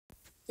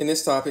In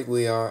this topic,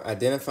 we are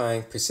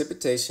identifying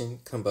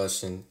precipitation,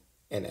 combustion,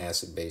 and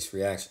acid-base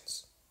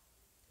reactions.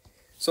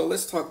 So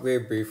let's talk very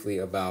briefly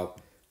about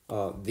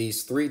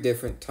these three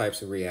different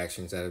types of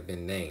reactions that have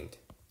been named.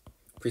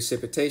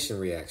 Precipitation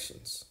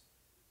reactions.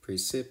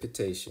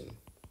 Precipitation.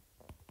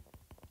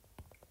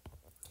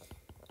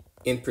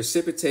 In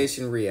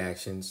precipitation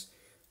reactions,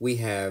 we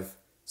have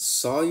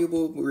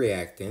soluble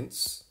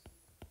reactants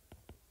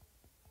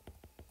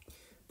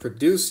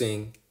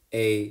producing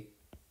a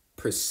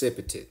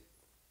precipitate.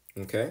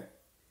 Okay?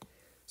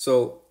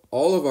 So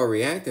all of our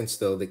reactants,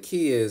 though, the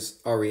key is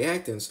our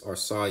reactants are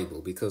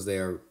soluble because they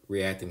are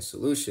reacting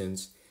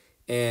solutions,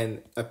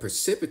 and a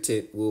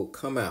precipitate will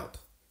come out,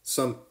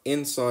 some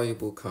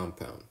insoluble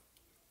compound.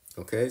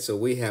 Okay, so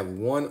we have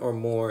one or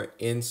more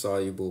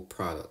insoluble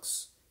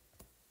products.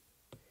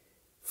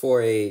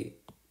 For a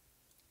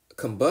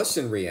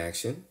combustion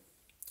reaction,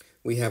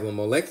 we have a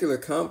molecular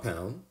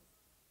compound,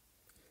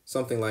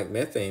 something like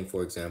methane,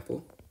 for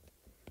example,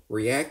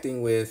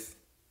 reacting with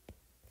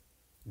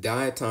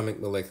diatomic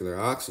molecular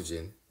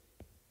oxygen.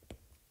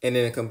 And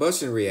in a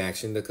combustion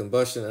reaction, the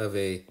combustion of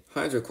a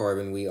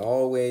hydrocarbon, we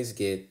always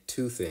get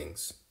two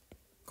things: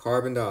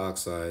 carbon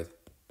dioxide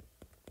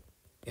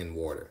and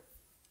water.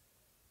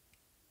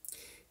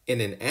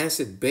 In an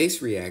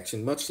acid-base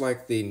reaction, much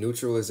like the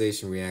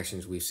neutralization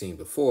reactions we've seen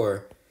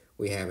before,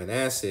 we have an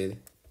acid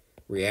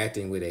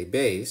reacting with a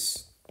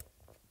base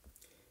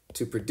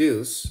to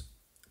produce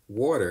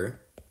water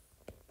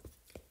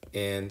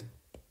and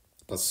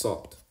a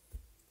salt.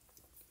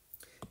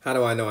 How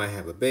do I know I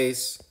have a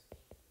base?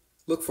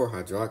 Look for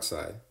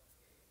hydroxide.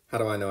 How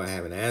do I know I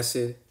have an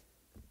acid?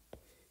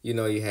 You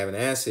know you have an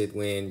acid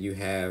when you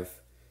have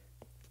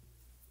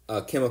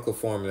a chemical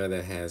formula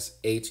that has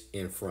H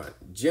in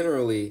front.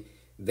 Generally,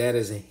 that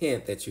is a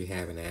hint that you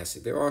have an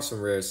acid. There are some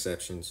rare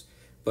exceptions,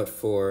 but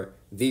for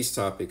these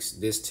topics,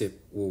 this tip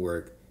will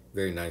work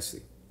very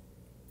nicely.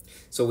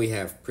 So we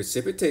have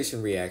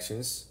precipitation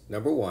reactions,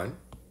 number one.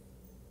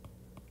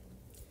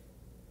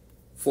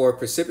 For a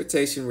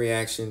precipitation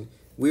reaction,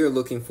 we are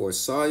looking for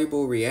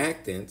soluble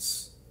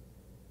reactants.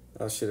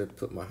 I should have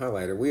put my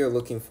highlighter. We are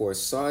looking for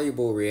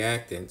soluble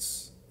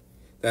reactants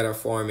that are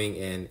forming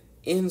an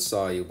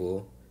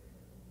insoluble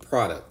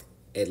product,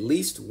 at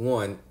least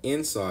one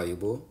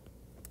insoluble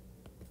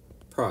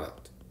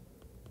product.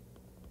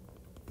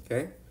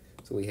 Okay,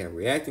 so we have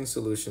reacting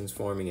solutions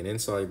forming an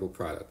insoluble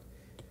product.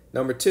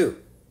 Number two,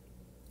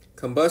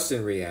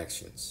 combustion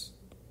reactions.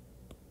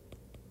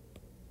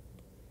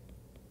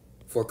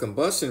 For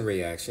combustion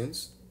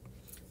reactions,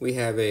 we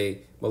have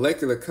a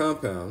molecular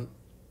compound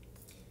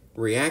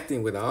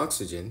reacting with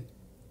oxygen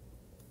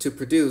to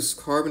produce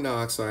carbon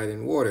dioxide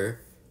and water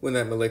when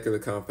that molecular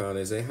compound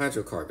is a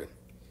hydrocarbon.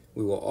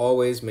 We will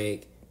always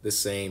make the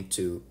same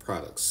two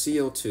products,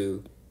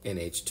 CO2 and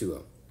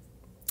H2O.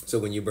 So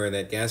when you burn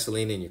that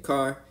gasoline in your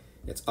car,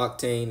 it's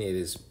octane, it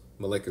is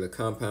molecular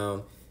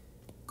compound,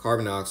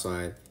 carbon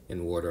dioxide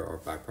and water are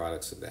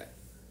byproducts of that.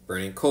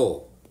 Burning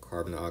coal,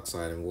 carbon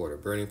dioxide and water.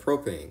 Burning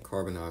propane,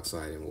 carbon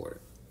dioxide and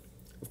water.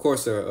 Of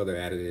course, there are other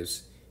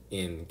additives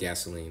in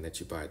gasoline that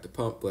you buy at the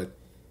pump, but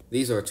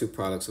these are two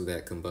products of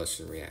that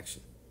combustion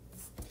reaction.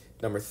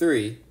 Number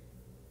three,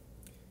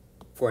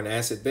 for an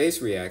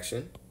acid-base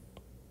reaction,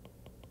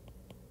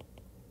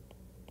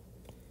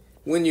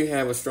 when you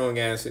have a strong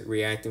acid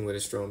reacting with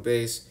a strong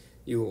base,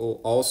 you will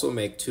also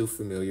make two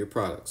familiar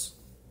products,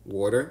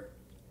 water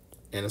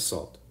and a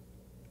salt.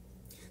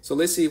 So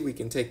let's see if we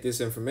can take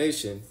this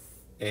information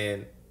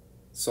and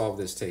solve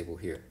this table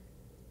here.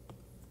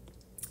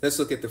 Let's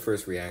look at the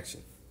first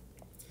reaction.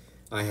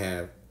 I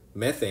have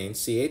methane,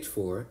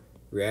 CH4,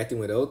 reacting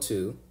with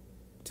O2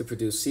 to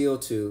produce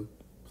CO2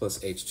 plus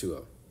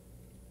H2O.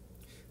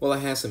 Well, I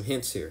have some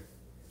hints here.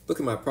 Look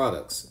at my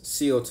products,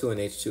 CO2 and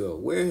H2O.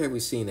 Where have we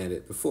seen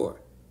it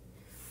before?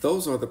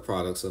 Those are the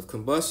products of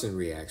combustion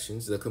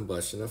reactions, the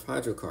combustion of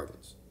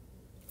hydrocarbons.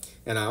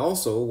 And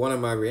one of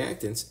my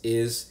reactants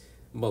is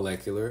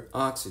molecular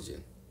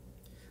oxygen.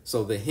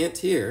 So the hint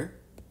here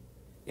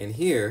and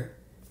here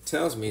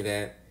tells me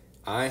that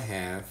I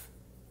have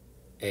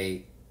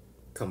a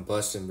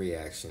combustion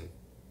reaction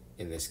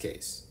in this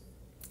case.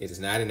 It is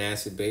not an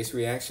acid-base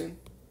reaction.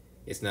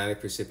 It's not a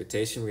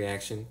precipitation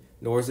reaction,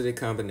 nor is it a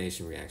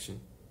combination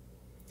reaction.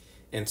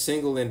 And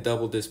single and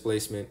double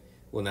displacement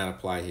will not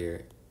apply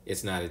here.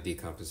 It's not a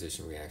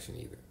decomposition reaction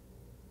either.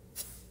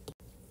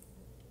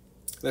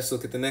 Let's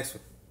look at the next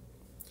one.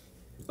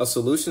 A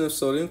solution of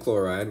sodium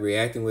chloride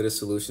reacting with a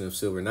solution of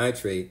silver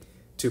nitrate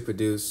to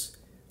produce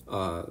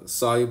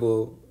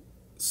soluble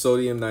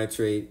sodium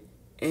nitrate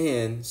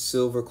and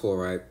silver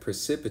chloride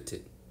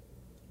precipitate.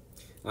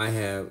 I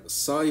have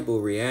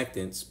soluble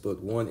reactants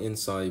but one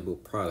insoluble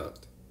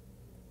product.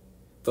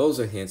 Those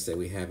are hints that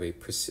we have a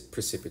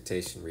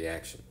precipitation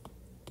reaction.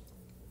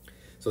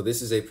 So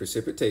this is a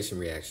precipitation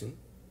reaction.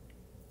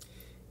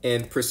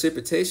 And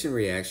precipitation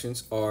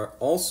reactions are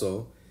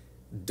also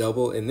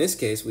double, in this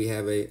case we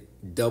have a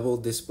double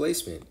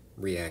displacement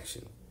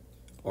reaction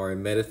or a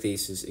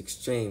metathesis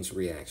exchange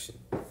reaction.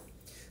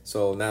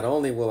 So not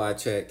only will I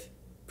check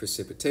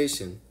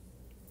precipitation,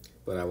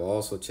 but I will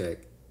also check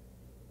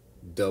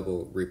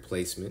double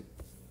replacement,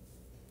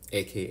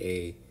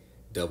 aka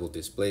double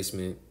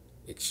displacement,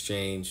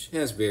 exchange. It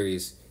has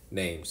various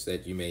names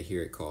that you may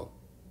hear it called.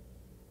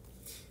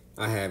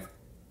 I have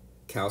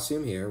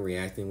calcium here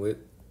reacting with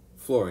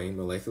fluorine,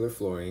 molecular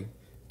fluorine,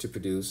 to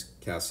produce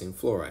calcium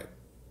fluoride.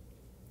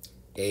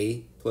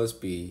 A plus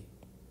B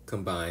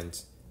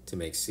combines to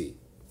make C.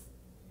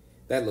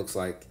 That looks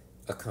like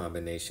a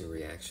combination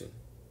reaction.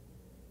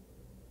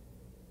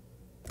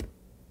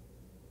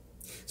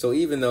 So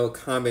even though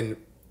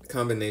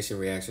combination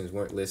reactions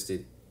weren't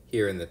listed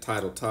here in the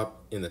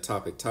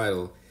topic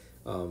title,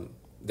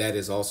 that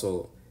is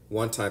also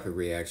one type of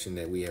reaction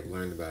that we have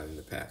learned about in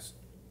the past.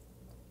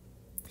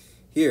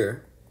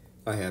 Here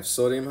I have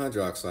sodium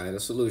hydroxide, a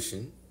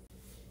solution,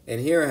 and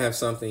here I have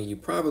something you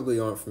probably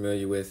aren't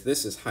familiar with.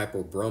 This is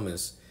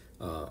hypobromous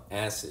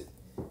acid.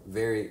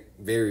 Very,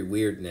 very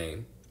weird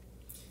name.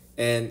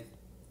 And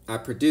I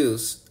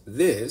produce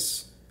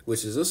this,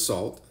 which is a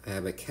salt. I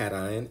have a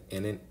cation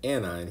and an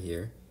anion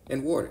here,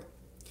 and water.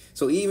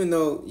 So even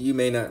though you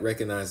may not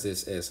recognize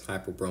this as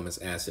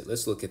hypobromous acid,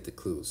 let's look at the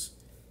clues.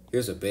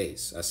 Here's a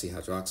base. I see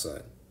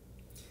hydroxide.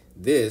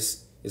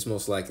 This is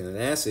most likely an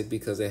acid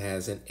because it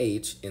has an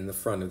H in the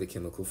front of the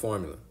chemical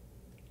formula.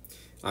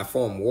 I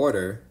form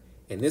water,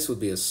 and this would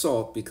be a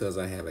salt because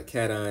I have a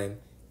cation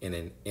and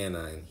an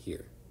anion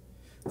here.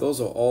 Those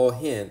are all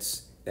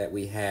hints that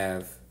we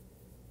have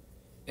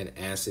an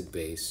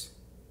acid-base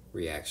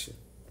reaction.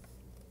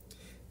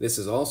 This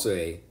is also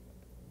a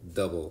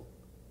double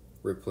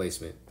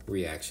replacement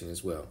reaction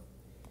as well,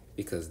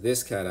 because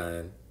this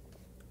cation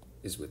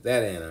is with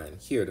that anion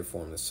here to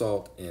form the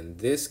salt, and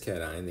this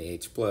cation, the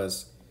H+,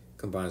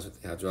 combines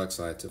with the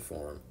hydroxide to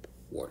form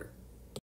water.